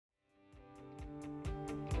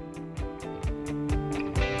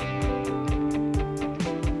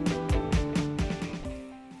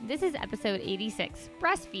This is episode 86,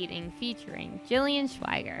 Breastfeeding, featuring Jillian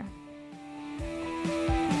Schweiger.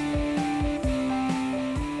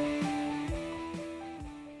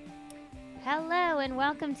 Hello and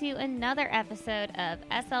welcome to another episode of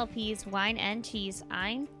SLP's Wine and Cheese.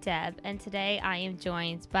 I'm Deb, and today I am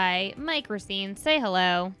joined by Mike Racine. Say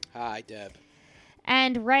hello. Hi, Deb.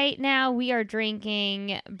 And right now we are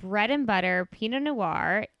drinking Bread and Butter Pinot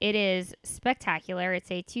Noir. It is spectacular.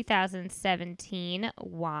 It's a 2017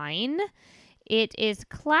 wine. It is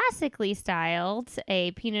classically styled,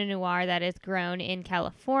 a Pinot Noir that is grown in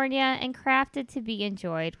California and crafted to be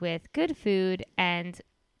enjoyed with good food and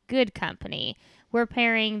good company. We're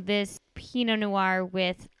pairing this Pinot Noir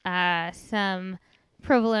with some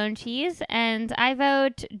provolone cheese, and I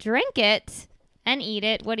vote drink it and eat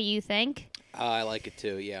it. What do you think? I like it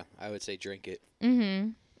too, yeah. I would say drink it. Mm-hmm.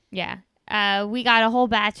 Yeah. We got a whole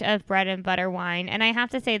batch of Bread and Butter wine, and I have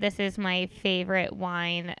to say this is my favorite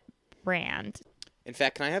wine brand. In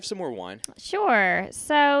fact, can I have some more wine? Sure.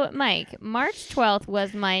 So, Mike, March 12th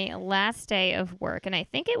was my last day of work, and I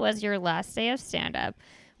think it was your last day of stand-up,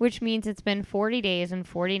 which means it's been 40 days and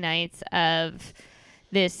 40 nights of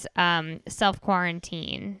this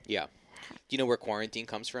self-quarantine. Yeah. Do you know where quarantine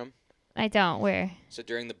comes from? I don't. Where? So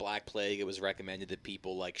during the Black Plague, it was recommended that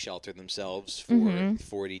people shelter themselves for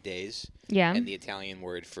 40 days. Yeah. And the Italian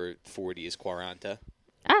word for 40 is quaranta.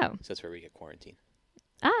 Oh. So that's where we get quarantine.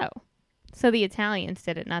 Oh. So the Italians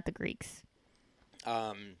did it, not the Greeks.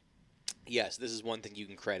 Yes, this is one thing you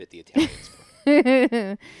can credit the Italians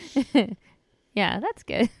for. Yeah, that's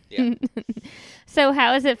good. Yeah. So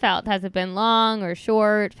how has it felt? Has it been long or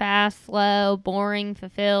short, fast, slow, boring,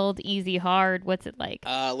 fulfilled, easy, hard? What's it like?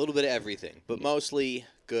 A little bit of everything, but mostly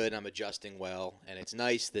good. I'm adjusting well, and it's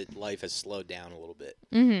nice that life has slowed down a little bit.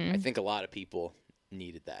 Mm-hmm. I think a lot of people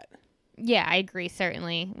needed that. Yeah, I agree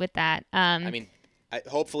certainly with that.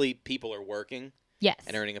 Hopefully people are working. Yes.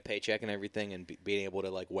 And earning a paycheck and everything and being able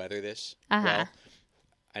to weather this Uh-huh. well.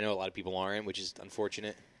 I know a lot of people aren't, which is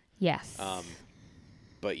unfortunate. Yes.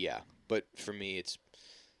 But for me, it's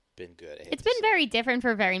been good. It's been very different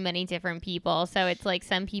for very many different people. So it's like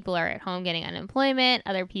some people are at home getting unemployment.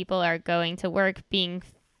 Other people are going to work being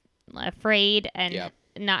afraid and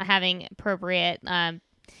not having appropriate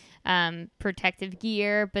protective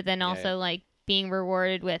gear. But then also being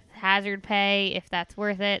rewarded with hazard pay if that's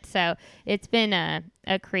worth it. So it's been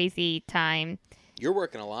a crazy time. You're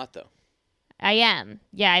working a lot, though. I am.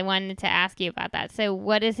 Yeah, I wanted to ask you about that. So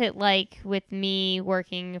what is it like with me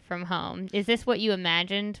working from home? Is this what you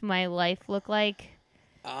imagined my life looked like?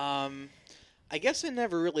 I guess I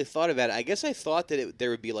never really thought about it. I guess I thought that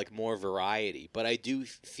there would be more variety, but I do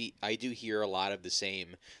hear a lot of the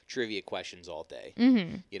same trivia questions all day.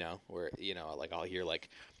 Mm-hmm. Where I'll hear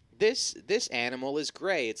this animal is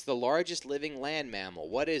gray. It's the largest living land mammal.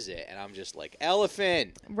 What is it? And I'm just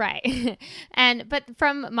elephant. Right. But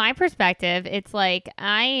from my perspective, it's I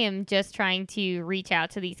am just trying to reach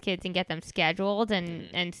out to these kids and get them scheduled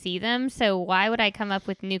and see them. So why would I come up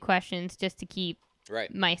with new questions just to keep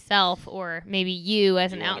myself or maybe you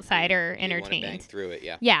as an outsider entertained? You want to bang through it,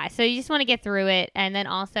 yeah. Yeah. So you just want to get through it. And then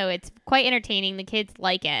also it's quite entertaining. The kids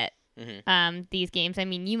like it. Mm-hmm. These games. I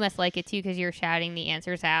mean, you must like it too because you're shouting the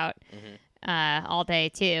answers out all day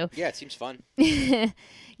too. Yeah, it seems fun.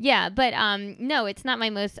 Yeah, but no, it's not my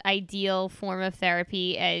most ideal form of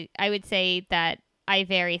therapy. I would say that I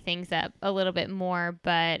vary things up a little bit more,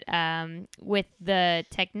 but with the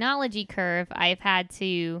technology curve, I've had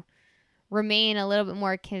to remain a little bit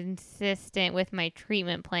more consistent with my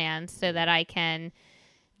treatment plans so that I can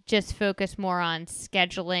just focus more on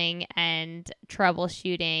scheduling and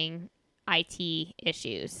troubleshooting IT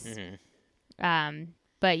issues. Mm-hmm.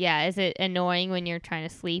 But yeah, is it annoying when you're trying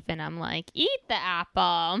to sleep and I'm eat the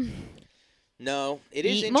apple? No, it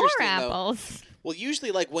is eat interesting more apples. Though. Well,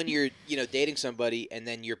 usually when you're dating somebody and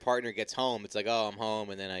then your partner gets home, it's oh, I'm home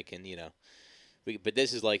and then I can but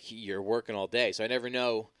this is you're working all day, so I never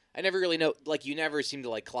really know, you never seem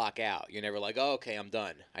to clock out. You're never oh, okay, I'm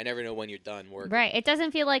done. I never know when you're done working. Right. It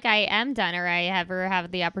doesn't feel like I am done or I ever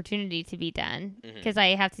have the opportunity to be done because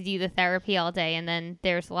I have to do the therapy all day and then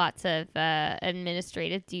there's lots of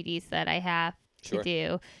administrative duties that I have to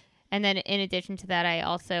do. And then in addition to that, I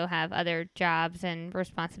also have other jobs and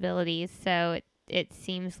responsibilities. So it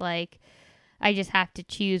seems like I just have to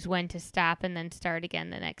choose when to stop and then start again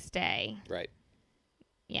the next day. Right.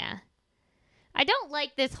 Yeah. I don't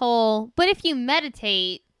like this whole, but if you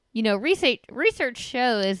meditate, research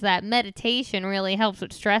shows that meditation really helps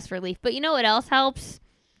with stress relief. But you know what else helps?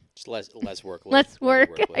 Just less work. Less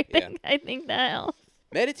work. I think that helps.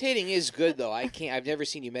 Meditating is good though. I've never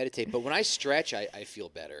seen you meditate, but when I stretch, I feel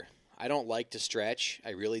better. I don't like to stretch. I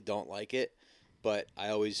really don't like it, but I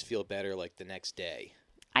always feel better like the next day.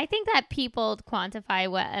 I think that people quantify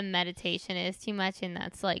what a meditation is too much, and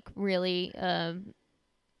that's like really a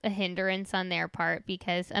hindrance on their part,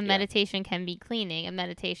 because a meditation can be cleaning, a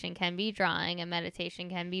meditation can be drawing, a meditation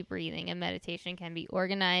can be breathing, a meditation can be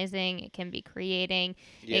organizing, it can be creating,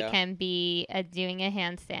 it can be doing a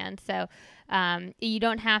handstand. So you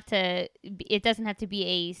don't have to, it doesn't have to be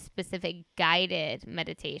a specific guided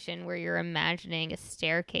meditation where you're imagining a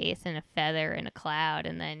staircase and a feather and a cloud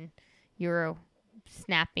and then you're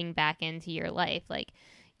snapping back into your life. Like,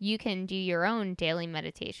 you can do your own daily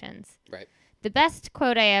meditations. Right. The best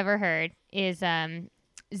quote I ever heard is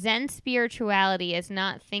Zen spirituality is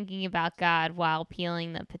not thinking about God while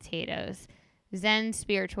peeling the potatoes. Zen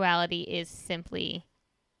spirituality is simply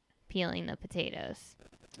peeling the potatoes.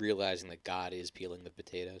 Realizing that God is peeling the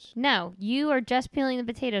potatoes. No, you are just peeling the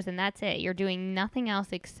potatoes and that's it. You're doing nothing else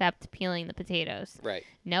except peeling the potatoes. Right.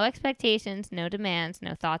 No expectations, no demands,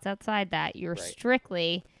 no thoughts outside that. You're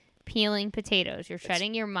strictly peeling potatoes. You're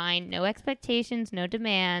shutting your mind. No expectations, no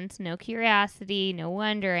demands, no curiosity, no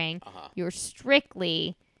wondering. You're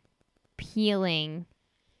strictly peeling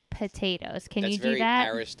potatoes. Can you do that? That's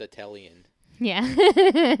very Aristotelian. Yeah.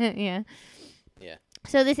 Yeah. Yeah.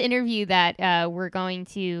 So this interview that we're going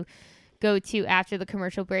to go to after the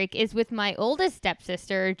commercial break is with my oldest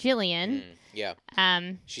stepsister, Jillian. Yeah.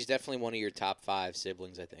 She's definitely one of your top 5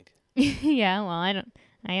 siblings, I think. Yeah. Well,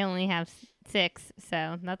 I only have 6,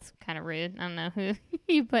 so that's kind of rude. I don't know who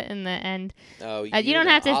you put in the end. Oh, you don't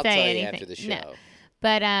have to I'll say tell anything you after the show. No.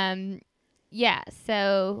 But yeah.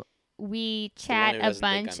 So we chat a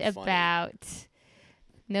bunch about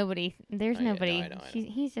nobody. There's nobody. I know.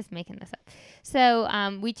 He's just making this up. So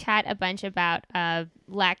we chat a bunch about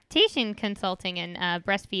lactation consulting and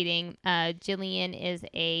breastfeeding. Jillian is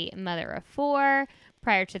a mother of 4.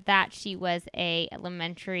 Prior to that, she was a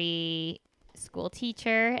elementary school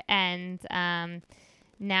teacher, and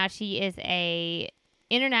now she is a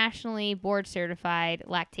internationally board certified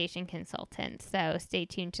lactation consultant. So stay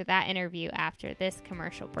tuned to that interview after this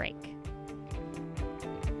commercial break.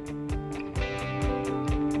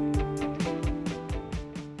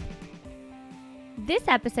 This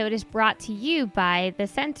episode is brought to you by The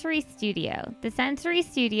Sensory Studio. The Sensory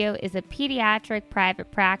Studio is a pediatric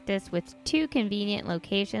private practice with 2 convenient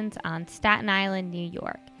locations on Staten Island, New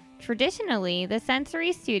York. Traditionally, the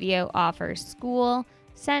Sensory Studio offers school,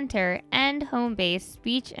 center, and home-based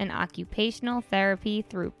speech and occupational therapy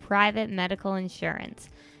through private medical insurance.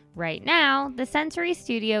 Right now, the Sensory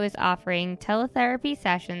Studio is offering teletherapy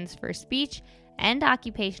sessions for speech and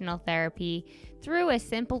occupational therapy through a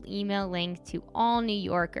simple email link to all New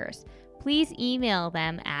Yorkers. Please email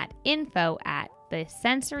them at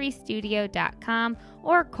info@thesensorystudio.com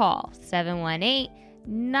or call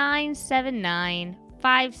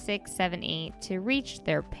 718-979-5678 to reach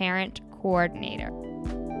their parent coordinator.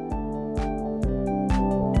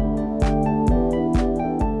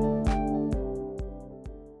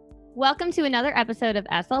 Welcome to another episode of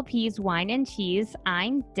SLP's Wine and Cheese.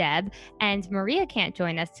 I'm Deb, and Maria can't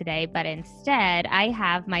join us today, but instead I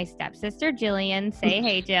have my stepsister Jillian. Say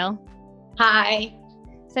hey, Jill. Hi.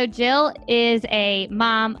 So Jill is a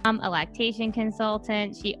mom, a lactation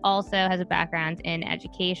consultant. She also has a background in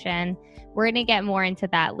education. We're going to get more into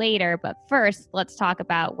that later, but first, let's talk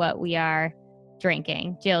about what we are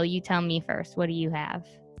drinking. Jill, you tell me first. What do you have?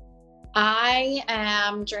 I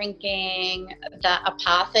am drinking the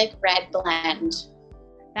Apothic Red Blend.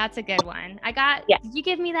 That's a good one. Did you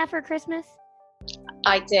give me that for Christmas?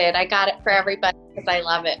 I did. I got it for everybody because I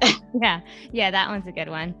love it. Yeah, that one's a good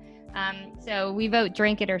one. So we vote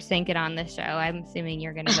drink it or sink it on this show. I'm assuming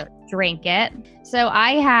you're going to vote drink it. So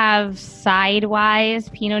I have Sidewise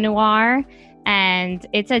Pinot Noir, and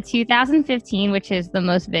it's a 2015, which is the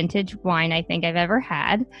most vintage wine I think I've ever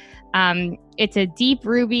had. It's a deep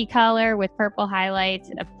ruby color with purple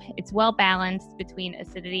highlights. It's well balanced between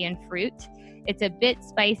acidity and fruit. It's a bit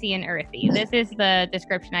spicy and earthy. This is the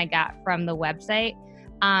description I got from the website.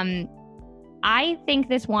 I think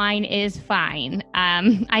this wine is fine.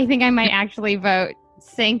 I think I might actually vote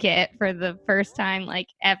sink it for the first time like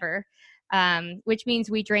ever, which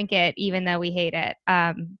means we drink it even though we hate it.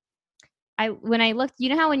 When I looked, you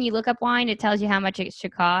know how when you look up wine, it tells you how much it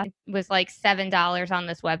should cost? It was like $7 on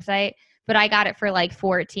this website, but I got it for like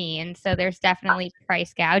 $14. So there's definitely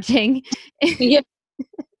price gouging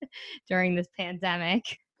during this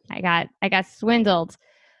pandemic. I got swindled.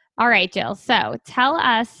 All right, Jill. So tell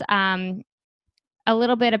us a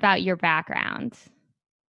little bit about your background.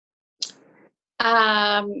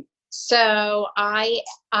 So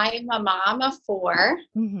I'm a mom of 4,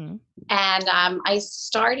 And I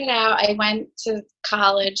started out, I went to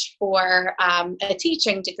college for a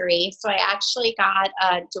teaching degree. So I actually got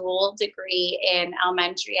a dual degree in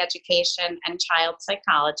elementary education and child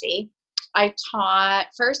psychology. I taught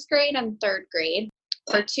first grade and third grade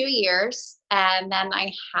for 2 years. And then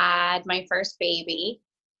I had my first baby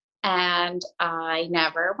and I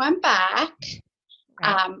never went back.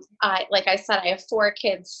 Right. Like I said, I have 4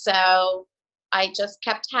 kids, so I just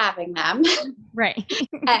kept having them. Right.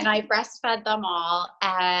 And I breastfed them all.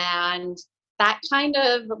 And that kind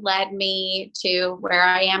of led me to where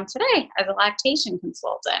I am today as a lactation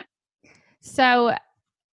consultant. So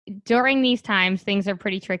during these times, things are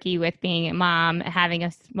pretty tricky with being a mom, having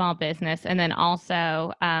a small business, and then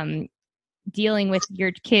also dealing with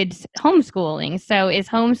your kids' homeschooling. So is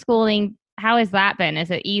homeschooling, how has that been? Is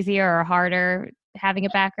it easier or harder having a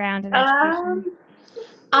background in education?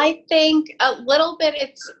 I think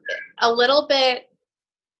it's a little bit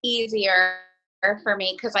easier for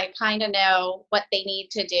me because I kind of know what they need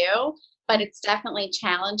to do, but it's definitely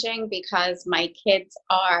challenging because my kids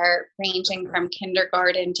are ranging from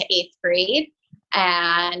kindergarten to 8th grade.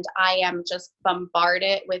 And I am just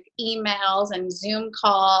bombarded with emails and Zoom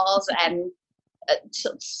calls and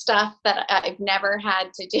stuff that I've never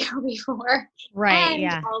had to do before. Right. And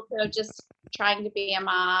Yeah. also just trying to be a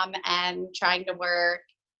mom and trying to work.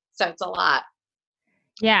 So it's a lot.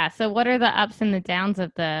 Yeah. So what are the ups and the downs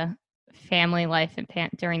of the family life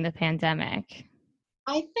during the pandemic?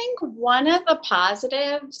 I think one of the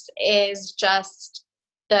positives is just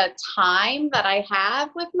the time that I have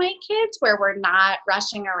with my kids where we're not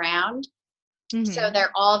rushing around. So Mm-hmm.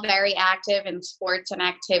 they're all very active in sports and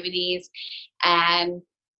activities. And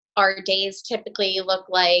our days typically look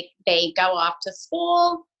like they go off to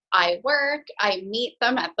school, I work, I meet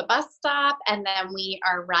them at the bus stop, and then we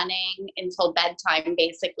are running until bedtime,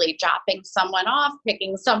 basically dropping someone off,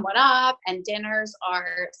 picking someone up, and dinners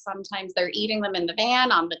are sometimes they're eating them in the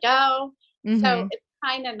van on the go. So Mm-hmm. it's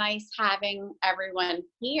kind of nice having everyone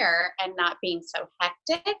here and not being so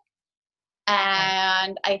hectic. Right.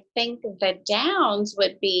 And I think the downs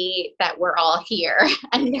would be that we're all here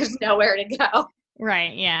and there's nowhere to go.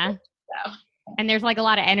 Right. Yeah. So, And there's like a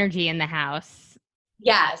lot of energy in the house.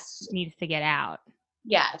 yes, Needs to get out.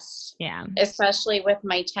 yes. Yeah. Especially with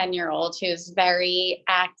my 10-year-old who's very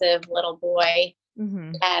active little boy.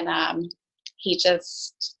 Mm-hmm. And he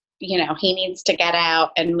just, he needs to get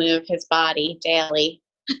out and move his body daily.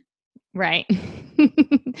 Right.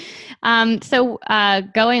 So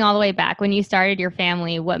going all the way back, when you started your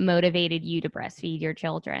family, what motivated you to breastfeed your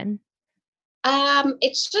children?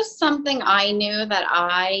 It's just something I knew that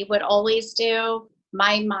I would always do.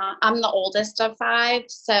 My mom, I'm the oldest of 5,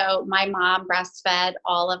 so my mom breastfed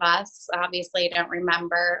all of us. Obviously, I don't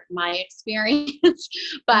remember my experience,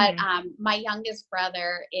 but Mm-hmm. my youngest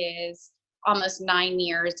brother is almost 9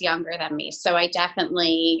 years younger than me. So I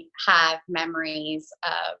definitely have memories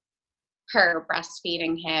of her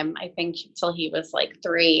breastfeeding him, I think, until he was like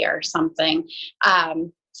 3 or something.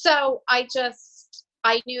 So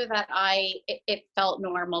I knew that it felt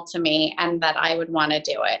normal to me and that I would want to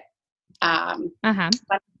do it. Uh-huh.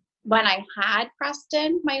 But when I had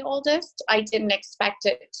Preston, my oldest, I didn't expect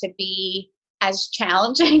it to be as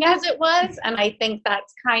challenging as it was. And I think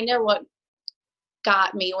that's kind of what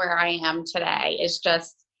got me where I am today is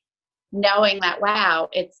just knowing that, wow,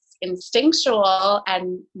 it's instinctual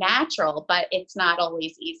and natural, but it's not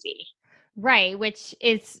always easy. Right, which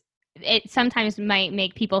is it sometimes might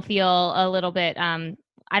make people feel a little bit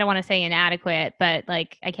I don't want to say inadequate, but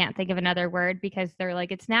like I can't think of another word because they're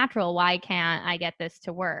like it's natural, why can't I get this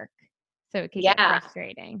to work? So it could get Yeah,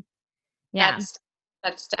 frustrating. Yeah.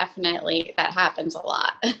 that's definitely, that happens a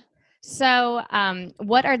lot. So,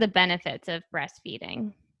 what are the benefits of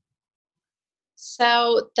breastfeeding?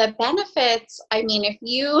 So the benefits, I mean, if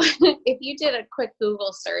you if you did a quick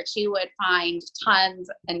Google search, you would find tons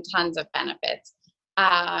and tons of benefits.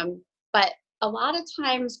 But a lot of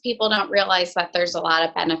times people don't realize that there's a lot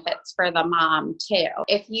of benefits for the mom too.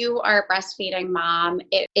 If you are a breastfeeding mom,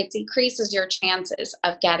 it decreases your chances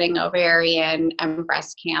of getting ovarian and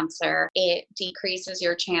breast cancer. It decreases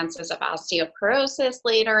your chances of osteoporosis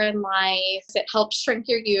later in life. It helps shrink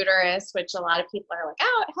your uterus, which a lot of people are like,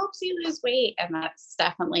 oh, it helps you lose weight. And that's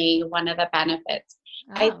definitely one of the benefits.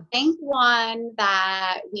 I Oh, think one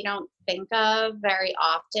that we don't think of very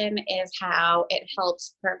often is how it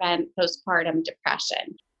helps prevent postpartum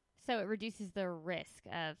depression. so it reduces the risk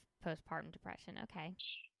of postpartum depression. Okay.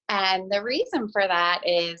 And the reason for that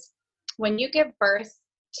is when you give birth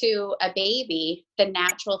to a baby, the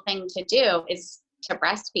natural thing to do is to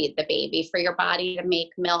breastfeed the baby for your body to make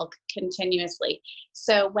milk continuously.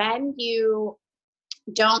 So when you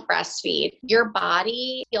don't breastfeed, your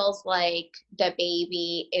body feels like the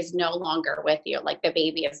baby is no longer with you, like the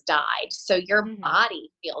baby has died. So your Mm-hmm.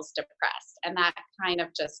 body feels depressed, and that kind of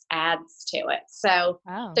just adds to it. So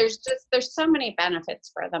Oh, there's so many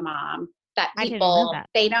benefits for the mom that I didn't know people, that.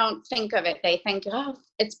 they don't think of it. They think, oh,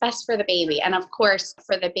 it's best for the baby. And of course,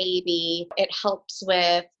 for the baby, it helps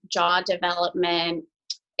with jaw development.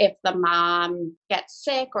 If the mom gets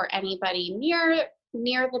sick or anybody near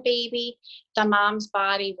the baby, the mom's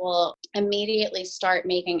body will immediately start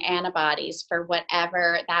making antibodies for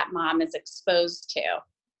whatever that mom is exposed to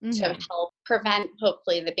Mm-hmm. help prevent,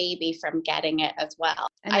 hopefully, the baby from getting it as well.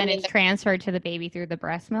 And I then mean, it's transferred to the baby through the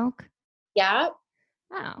breast milk. yeah,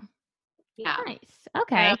 Oh, yeah. nice. So,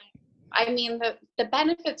 Okay. I mean, the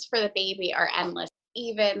benefits for the baby are endless.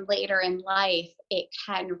 Even later in life, it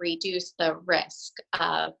can reduce the risk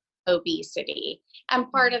of obesity.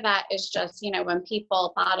 And part of that is just, when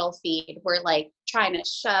people bottle feed, we're like trying to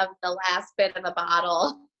shove the last bit of the bottle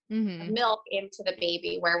of Mm-hmm. milk into the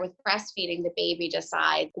baby, where with breastfeeding, the baby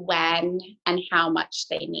decides when and how much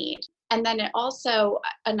they need. And then it also,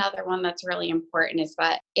 another one that's really important is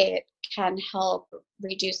that it can help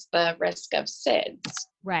reduce the risk of SIDS.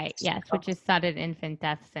 Right. Yes, which is sudden infant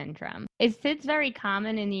death syndrome. Is SIDS very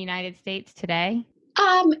common in the United States today?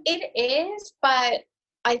 It is, but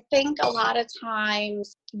I think a lot of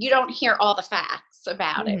times you don't hear all the facts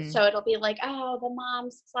about it. Mm-hmm. So it'll be like, oh, the mom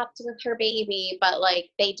slept with her baby, but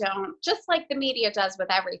like they don't, just like the media does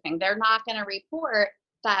with everything, they're not going to report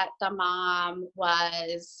that the mom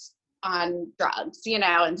was on drugs,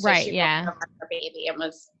 and so Right. she rolled Yeah. over her baby and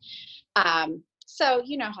was, so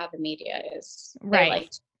you know how the media is. They Right. like,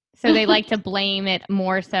 So they like to blame it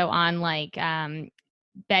more so on like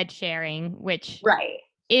bed sharing, which right.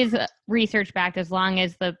 is research backed as long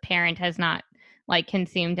as the parent has not like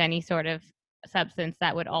consumed any sort of substance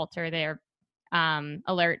that would alter their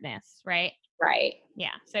alertness, right? Right.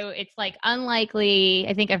 Yeah. So it's like unlikely,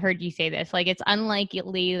 I think I've heard you say this, like it's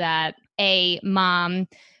unlikely that a mom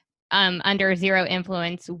under zero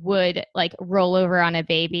influence would like roll over on a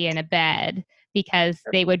baby in a bed because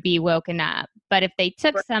they would be woken up. But if they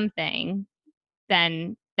took something,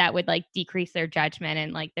 then that would like decrease their judgment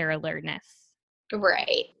and like their alertness.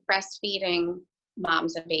 Right. Breastfeeding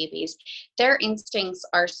moms and babies, their instincts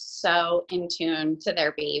are so in tune to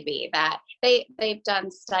their baby that they've done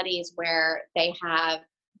studies where they have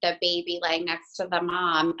the baby laying next to the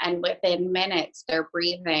mom, and within minutes their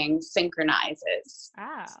breathing synchronizes.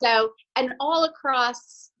 Oh. So, and all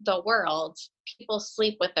across the world, people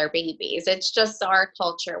sleep with their babies. It's just our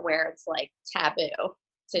culture where it's like taboo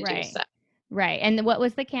to do Right. so. Right. And what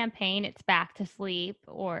was the campaign? It's back to sleep,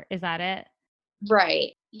 or is that it?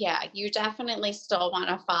 Right. Yeah, you definitely still want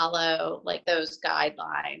to follow like those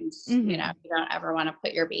guidelines. Mm-hmm. You don't ever want to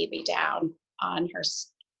put your baby down on her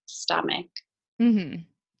stomach. Mm-hmm.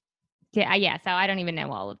 Yeah. So I don't even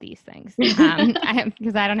know all of these things because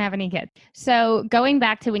I don't have any kids. So going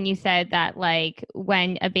back to when you said that, like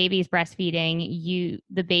when a baby's breastfeeding,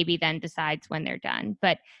 the baby then decides when they're done.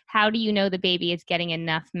 But how do you know the baby is getting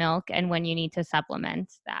enough milk and when you need to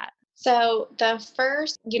supplement that? So the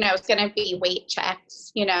first, is going to be weight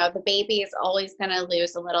checks. The baby is always going to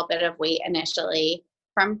lose a little bit of weight initially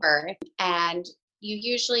from birth, and you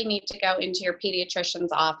usually need to go into your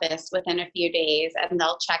pediatrician's office within a few days, and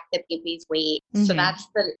they'll check the baby's weight. So Mm-hmm.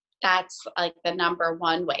 that's like the number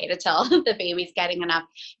one way to tell the baby's getting enough.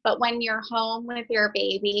 But when you're home with your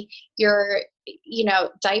baby, your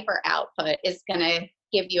diaper output is going to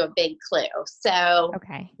give you a big clue. So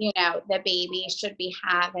Okay. the baby should be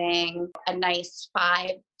having a nice 5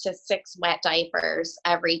 to 6 wet diapers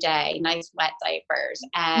every day, nice wet diapers.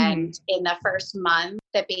 And in the first month,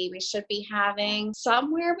 the baby should be having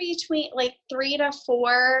somewhere between like 3 to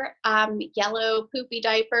 4 yellow poopy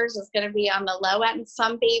diapers is going to be on the low end.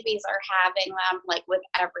 Some babies are having them like with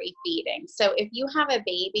every feeding. So if you have a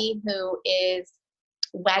baby who is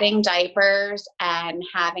wetting diapers and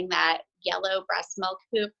having that yellow breast milk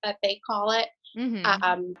poop that they call it,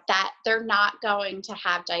 that they're not going to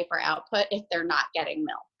have diaper output if they're not getting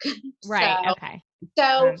milk. Right. So, Okay.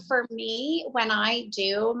 so for me, when I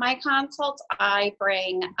do my consults, I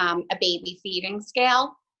bring a baby feeding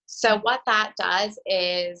scale. So what that does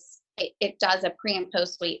is it does a pre and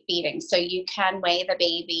post weight feeding. So you can weigh the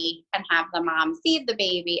baby and have the mom feed the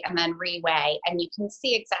baby and then reweigh, and you can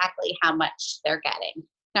see exactly how much they're getting.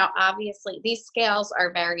 Now, obviously, these scales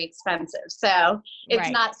are very expensive. So it's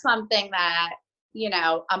not something that,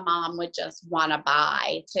 a mom would just want to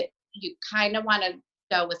buy. You kind of want to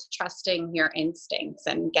go with trusting your instincts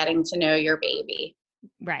and getting to know your baby.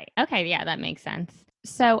 Right. Okay. Yeah, that makes sense.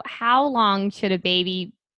 So how long should a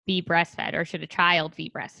baby be breastfed, or should a child be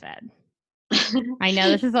breastfed? I know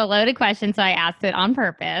this is a loaded question, so I asked it on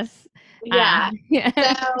purpose. Yeah. Yeah.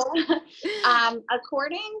 So,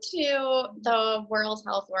 according to the World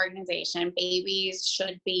Health Organization, babies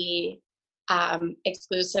should be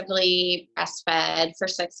exclusively breastfed for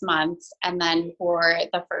 6 months and then for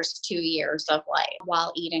the first 2 years of life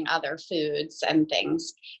while eating other foods and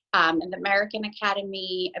things. And the American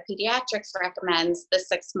Academy of Pediatrics recommends the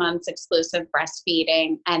 6 months exclusive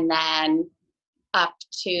breastfeeding and then up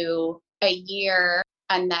to a year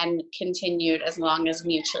and then continued as long as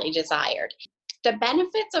mutually desired. The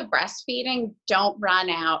benefits of breastfeeding don't run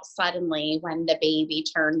out suddenly when the baby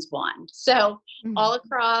turns 1. So all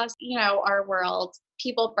across, our world,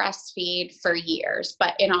 people breastfeed for years,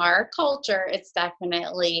 but in our culture, it's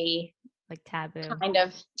definitely like taboo. Kind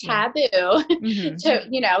of taboo. Mm-hmm. So,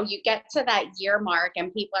 you get to that year mark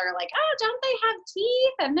and people are like, oh, don't they have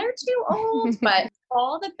teeth and they're too old? But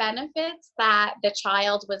all the benefits that the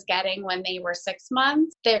child was getting when they were 6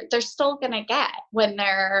 months, they're still going to get when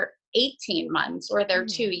they're 18 months or they're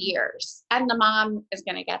 2 years. And the mom is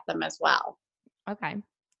going to get them as well. Okay.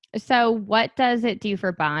 So what does it do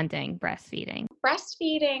for bonding, breastfeeding?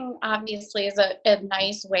 Breastfeeding obviously is a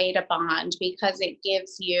nice way to bond because it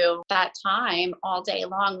gives you that time all day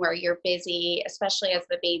long where you're busy, especially as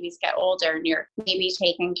the babies get older and you're maybe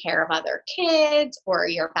taking care of other kids or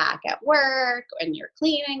you're back at work and you're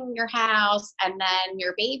cleaning your house and then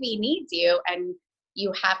your baby needs you and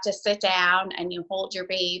you have to sit down and you hold your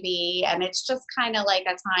baby and it's just kind of like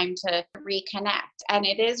a time to reconnect. And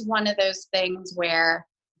it is one of those things where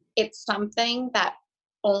it's something that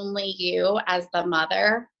only you as the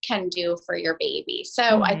mother can do for your baby.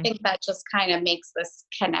 So I think that just kind of makes this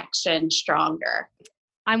connection stronger.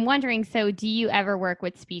 I'm wondering, so do you ever work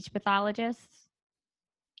with speech pathologists?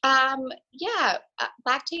 Yeah,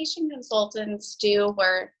 lactation consultants do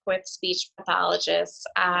work with speech pathologists.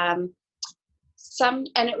 We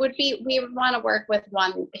would want to work with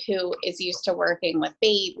one who is used to working with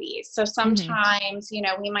babies. So sometimes,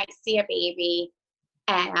 we might see a baby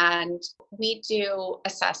and we do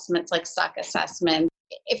assessments like suck assessments.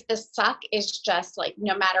 If the suck is just like,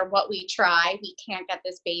 no matter what we try, we can't get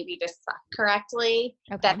this baby to suck correctly,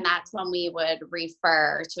 then that's when we would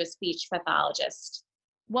refer to a speech pathologist.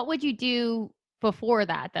 What would you do before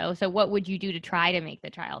that, though? So what would you do to try to make the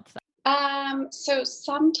child suck? So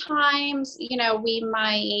sometimes, we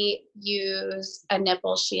might use a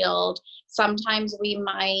nipple shield. Sometimes we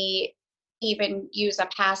might even use a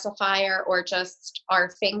pacifier or just our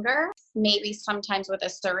finger, maybe sometimes with a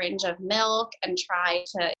syringe of milk and try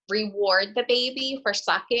to reward the baby for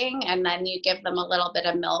sucking. And then you give them a little bit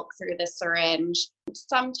of milk through the syringe.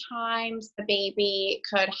 Sometimes the baby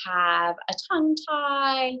could have a tongue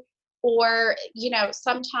tie or,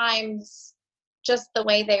 sometimes just the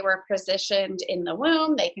way they were positioned in the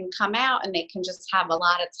womb, they can come out and they can just have a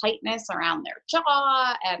lot of tightness around their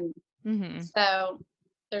jaw. And so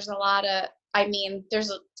there's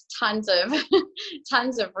there's tons of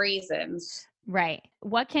reasons. Right.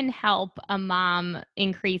 What can help a mom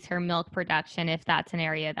increase her milk production if that's an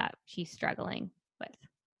area that she's struggling with?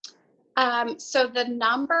 So the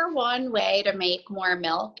number one way to make more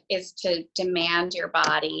milk is to demand your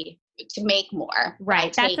body to make more.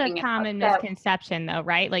 Right. That's a common misconception though,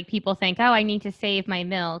 right? Like people think, oh, I need to save my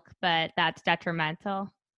milk, but that's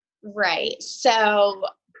detrimental. Right. So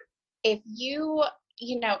if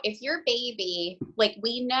if your baby, like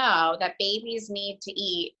we know that babies need to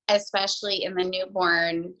eat, especially in the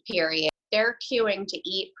newborn period, they're cueing to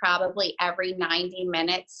eat probably every 90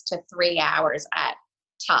 minutes to 3 hours at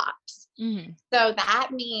tops. So that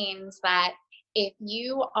means that if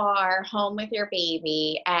you are home with your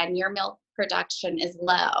baby and your milk production is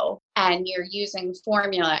low and you're using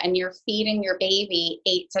formula and you're feeding your baby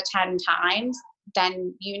 8 to 10 times,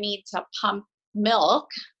 then you need to pump milk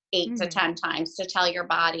 8 to 10 times to tell your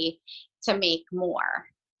body to make more.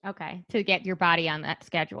 Okay. To get your body on that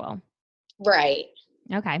schedule. Right.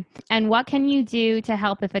 Okay. And what can you do to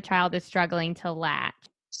help if a child is struggling to latch?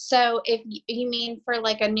 So if you mean for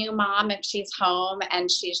like a new mom, if she's home and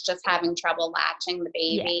she's just having trouble latching the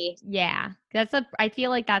baby. Yeah. I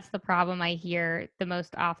feel like that's the problem I hear the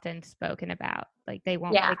most often spoken about. Like they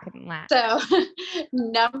couldn't latch. So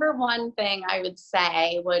number one thing I would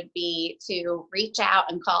say would be to reach out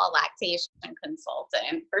and call a lactation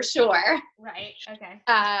consultant for sure. Right. Okay.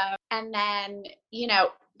 And then,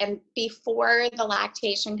 and before the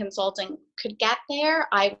lactation consultant could get there,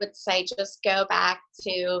 I would say just go back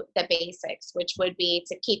to the basics, which would be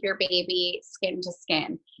to keep your baby skin to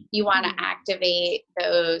skin. You want to activate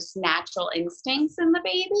those natural instincts in the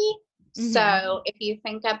baby. Mhm. So if you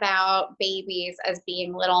think about babies as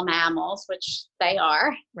being little mammals, which they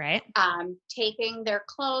are, Right. taking their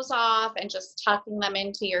clothes off and just tucking them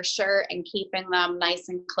into your shirt and keeping them nice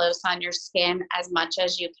and close on your skin as much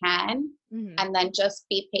as you can. Mhm. And then just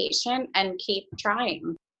be patient and keep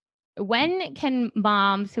trying. When can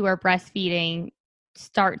moms who are breastfeeding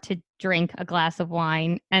start to drink a glass of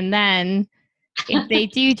wine? And then if they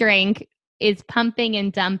do drink, is pumping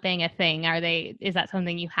and dumping a thing? Is that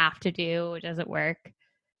something you have to do? Or does it work?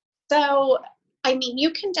 So, I mean, you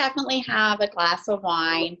can definitely have a glass of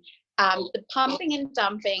wine. The pumping and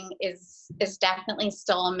dumping is definitely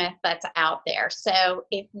still a myth that's out there. So,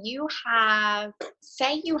 if you have,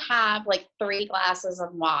 say, you have like 3 glasses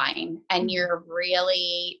of wine and you're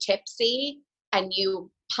really tipsy, and you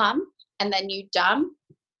pump and then you dump,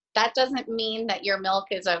 that doesn't mean that your milk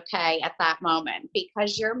is okay at that moment,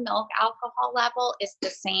 because your milk alcohol level is the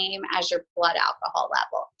same as your blood alcohol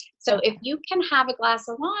level. So if you can have a glass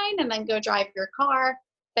of wine and then go drive your car,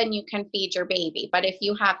 then you can feed your baby. But if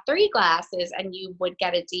you have 3 glasses and you would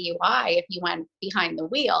get a DUI if you went behind the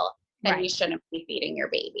wheel, then you Right. shouldn't be feeding your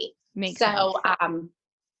baby. Makes So sense.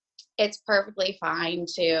 it's perfectly fine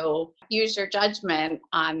to use your judgment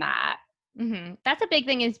on that. That's a big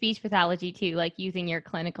thing in speech pathology too, like using your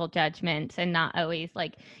clinical judgment and not always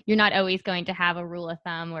like you're not always going to have a rule of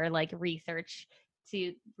thumb or like research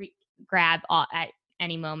to grab at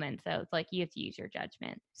any moment. So it's like you have to use your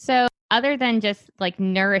judgment. So other than just like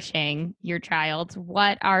nourishing your child,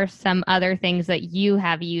 what are some other things that you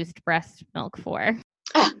have used breast milk for?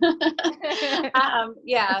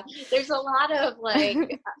 Yeah, there's a lot of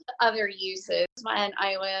like other uses. When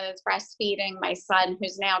I was breastfeeding my son,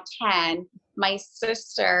 who's now 10, my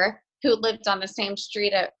sister, who lived on the same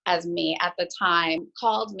street as me at the time,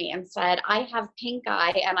 called me and said, I have pink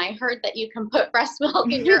eye and I heard that you can put breast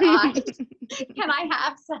milk in your eyes. Can I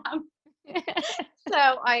have some?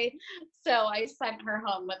 So I sent her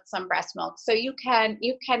home with some breast milk. So you can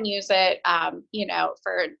use it,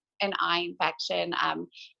 for an eye infection.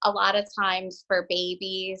 A lot of times for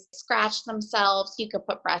babies scratch themselves, you could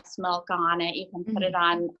put breast milk on it. You can put it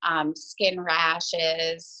on skin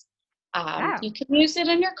rashes. Oh. You can use it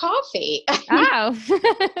in your coffee. Oh.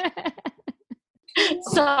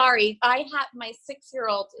 Sorry, I have my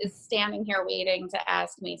 6-year-old is standing here waiting to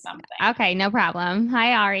ask me something. Okay, no problem.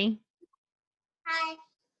 Hi, Ari. Hi.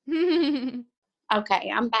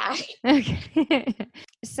 Okay, I'm back. Okay.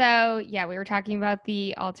 So, yeah, we were talking about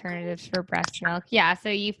the alternatives for breast milk. Yeah, so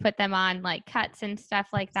you've put them on like cuts and stuff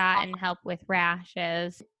like that and help with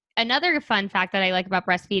rashes. Another fun fact that I like about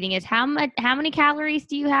breastfeeding is how many calories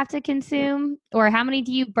do you have to consume or how many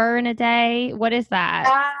do you burn a day? What is that?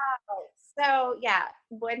 Oh, so yeah,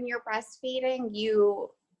 when you're breastfeeding,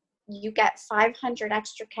 you get 500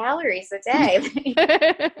 extra calories a day.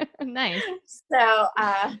 Nice. So,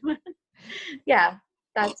 yeah,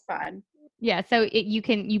 that's fun. Yeah, so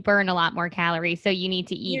you burn a lot more calories, so you need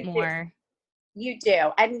to eat You do. more. You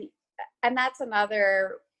do. And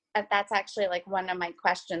that's actually like one of my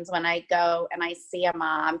questions when I go and I see a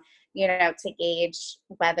mom, to gauge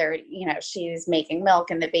whether, she's making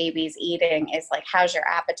milk and the baby's eating, is like, how's your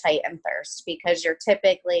appetite and thirst? Because you're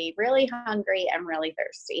typically really hungry and really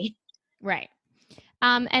thirsty. Right.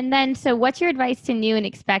 And then, so what's your advice to new and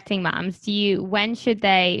expecting moms? When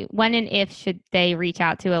and if should they reach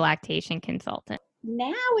out to a lactation consultant?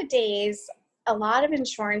 Nowadays, a lot of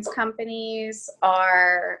insurance companies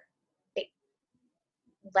are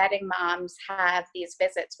letting moms have these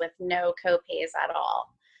visits with no copays at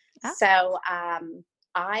all. Oh. So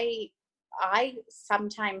I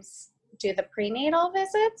sometimes do the prenatal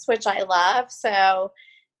visits, which I love. So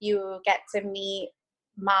you get to meet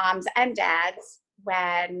moms and dads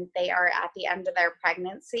when they are at the end of their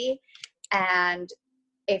pregnancy, and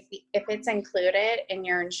if it's included in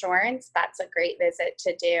your insurance, that's a great visit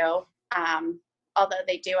to do. Although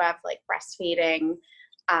they do have like breastfeeding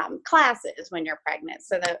classes when you're pregnant,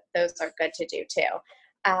 so those are good to do too.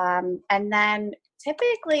 And then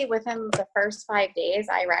typically within the first 5 days,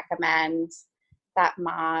 I recommend that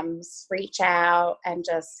moms reach out and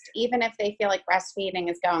just, even if they feel like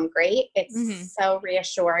breastfeeding is going great, it's so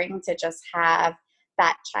reassuring to just have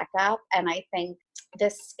that checkup. And I think the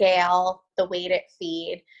scale, the weighted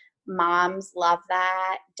feed, moms love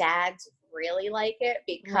that. Dads really like it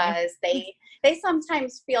because they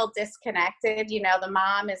sometimes feel disconnected. The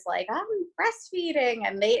mom is like, I'm breastfeeding,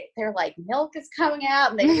 and they're like, milk is coming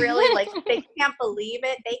out, and they really like, they can't believe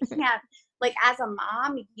it. They can't, like, as a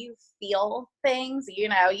mom, you feel things,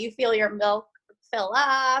 you feel your milk fill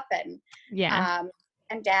up, and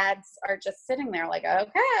and dads are just sitting there like,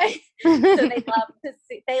 okay. So they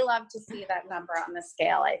love to see that number on the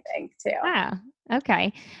scale, I think, too. Ah,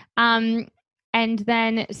 okay. And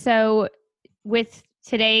then, so with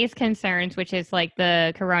today's concerns, which is like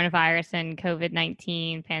the coronavirus and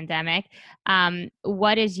COVID-19 pandemic,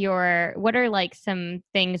 what are like some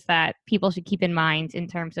things that people should keep in mind in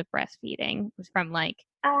terms of breastfeeding from like,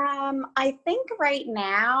 I think right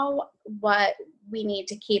now what we need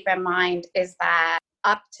to keep in mind is that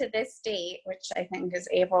up to this date, which I think is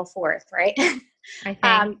April 4th, right? I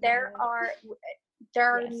think, there are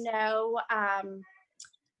yes. no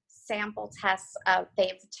sample tests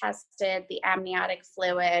they've tested the amniotic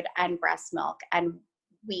fluid and breast milk, and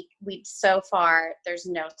we so far there's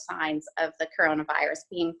no signs of the coronavirus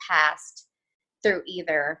being passed through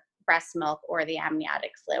either breast milk or the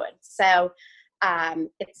amniotic fluid. So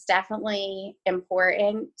it's definitely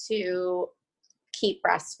important to keep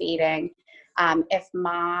breastfeeding. If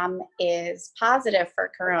mom is positive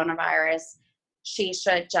for coronavirus, she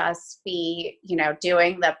should just be,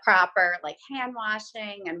 doing the proper like hand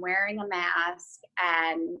washing and wearing a mask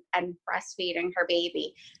and breastfeeding her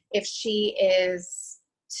baby. If she is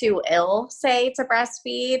too ill, say, to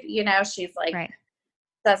breastfeed, she's like, Right.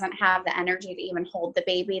 doesn't have the energy to even hold the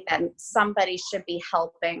baby, then somebody should be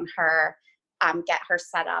helping her get her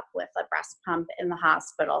set up with a breast pump in the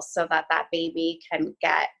hospital so that baby can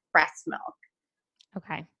get breast milk.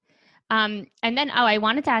 Okay. And then, I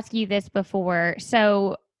wanted to ask you this before.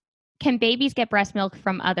 So can babies get breast milk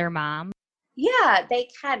from other moms? Yeah, they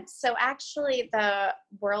can. So actually the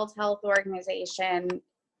World Health Organization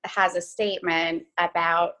has a statement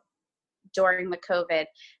about during the COVID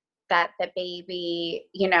that the baby,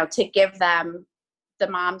 to give them the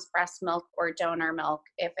mom's breast milk or donor milk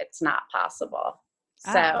if it's not possible.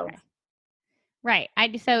 So, okay. Right.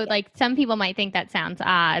 So like some people might think that sounds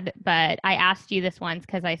odd, but I asked you this once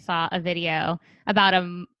because I saw a video about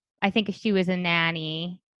I think she was a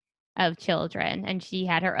nanny of children and she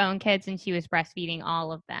had her own kids and she was breastfeeding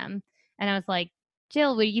all of them. And I was like,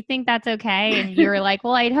 Jill, would you think that's okay? And you were like,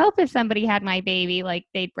 well, I'd hope if somebody had my baby, like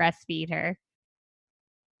they'd breastfeed her.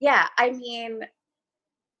 Yeah. I mean,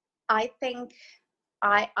 I think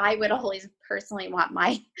I would always personally want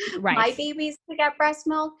my babies to get breast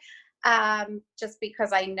milk, just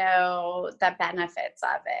because I know the benefits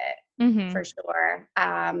of it, for sure.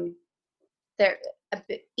 There,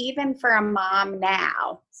 even for a mom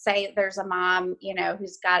now, say there's a mom,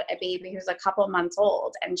 who's got a baby who's a couple months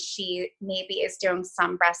old and she maybe is doing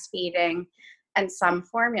some breastfeeding and some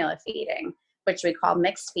formula feeding, which we call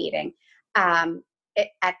mixed feeding.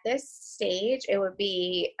 At this stage, it would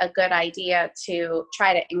be a good idea to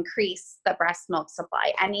try to increase the breast milk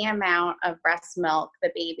supply. Any amount of breast milk the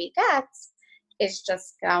baby gets is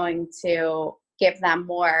just going to give them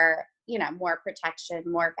more, more protection,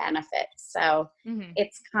 more benefits. So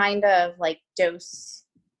it's kind of like dose,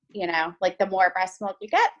 like the more breast milk you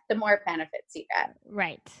get, the more benefits you get.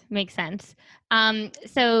 Right. Makes sense.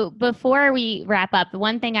 So before we wrap up, the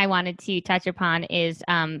one thing I wanted to touch upon is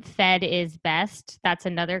Fed is Best. That's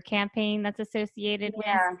another campaign that's associated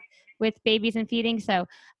with babies and feeding. So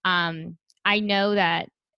I know that,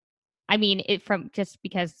 from just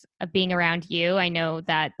because of being around you, I know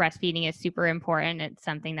that breastfeeding is super important. It's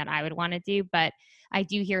something that I would want to do, but I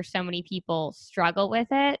do hear so many people struggle with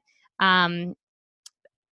it.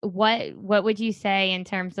 What would you say in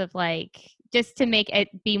terms of like, just to make it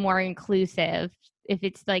be more inclusive, if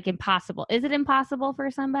it's like impossible? Is it impossible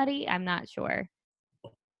for somebody? I'm not sure.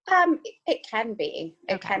 It can be.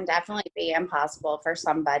 It can definitely be impossible for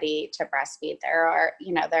somebody to breastfeed. There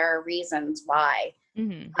are reasons why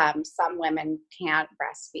some women can't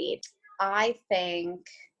breastfeed. I think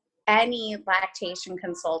any lactation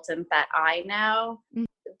consultant that I know,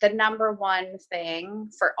 the number one thing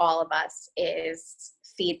for all of us is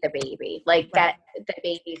feed the baby, get the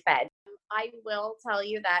baby fed. I will tell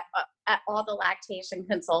you that at all the lactation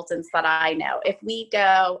consultants that I know, if we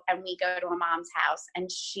go to a mom's house and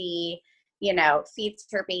she, feeds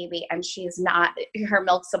her baby and her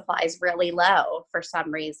milk supply is really low for some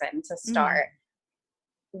reason to start,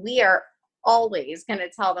 we are always going to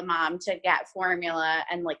tell the mom to get formula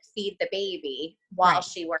and feed the baby while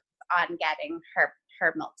she works on getting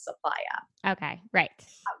her milk supply up. Okay, right.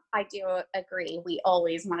 I do agree. We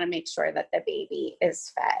always want to make sure that the baby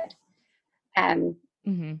is fed. And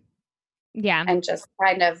and just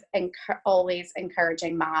kind of always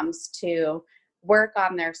encouraging moms to work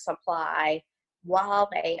on their supply while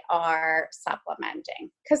they are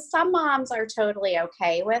supplementing, because some moms are totally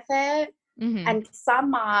okay with it, and some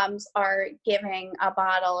moms are giving a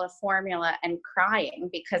bottle of formula and crying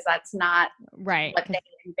because that's not what they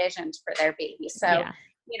envisioned for their baby. So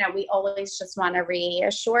we always just want to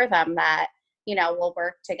reassure them that, we'll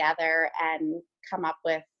work together and come up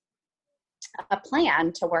with a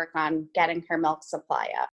plan to work on getting her milk supply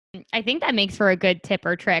up. I think that makes for a good tip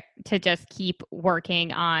or trick to just keep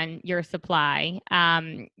working on your supply.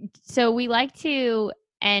 So we like to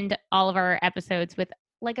end all of our episodes with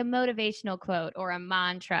like a motivational quote or a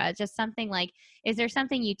mantra, just something like, is there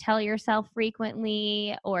something you tell yourself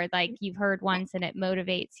frequently or like you've heard once and it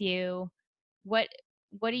motivates you? What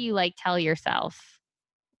do you like tell yourself?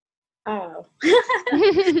 Oh.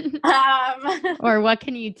 Or what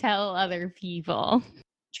can you tell other people?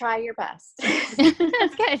 Try your best.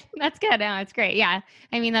 That's good. That's good. No, it's great. Yeah.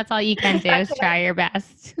 I mean, that's all you can do is try your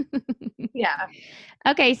best. Yeah.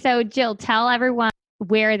 Okay. So Jill, tell everyone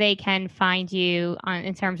where they can find you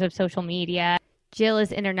in terms of social media. Jill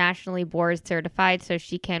is internationally board certified, so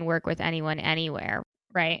she can work with anyone, anywhere.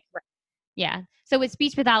 Right? Yeah. So with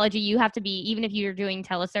speech pathology, you have to be, even if you're doing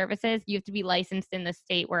teleservices, you have to be licensed in the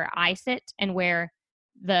state where I sit and where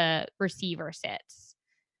the receiver sits.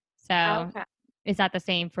 So is that the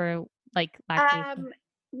same for like lactation?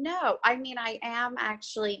 No, I mean, I am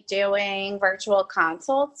actually doing virtual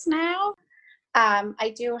consults now. I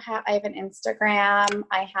have an Instagram,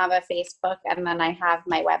 I have a Facebook, and then I have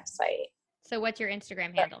my website. So what's your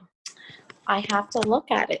Instagram handle? I have to look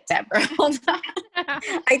at it, Deborah. Hold on.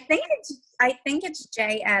 I think it's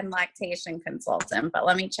JN Lactation Consultant, but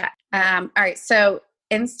let me check. All right, so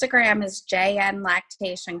Instagram is JN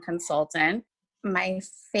Lactation Consultant. My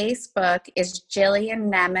Facebook is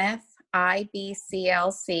Jillian Nemeth,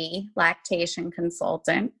 IBCLC Lactation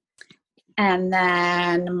Consultant. And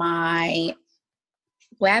then my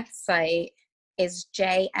website is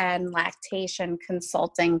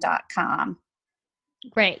jnlactationconsulting.com.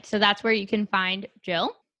 Great. So that's where you can find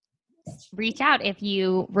Jill. Reach out if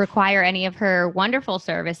you require any of her wonderful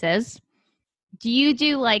services. Do you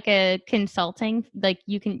do like a consulting? Like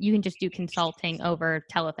you can just do consulting over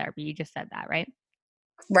teletherapy. You just said that, right?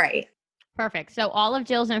 Right. Perfect. So all of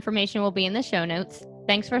Jill's information will be in the show notes.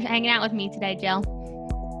 Thanks for hanging out with me today, Jill.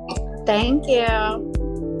 Thank you.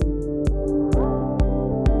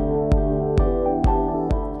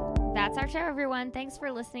 That's our show, everyone. Thanks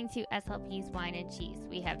for listening to SLP's Wine and Cheese.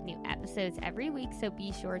 We have new episodes every week, so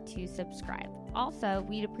be sure to subscribe. Also,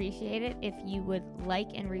 we'd appreciate it if you would like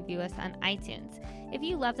and review us on iTunes. If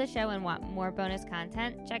you love the show and want more bonus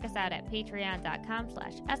content, check us out at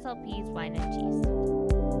patreon.com/SLP's Wine and Cheese.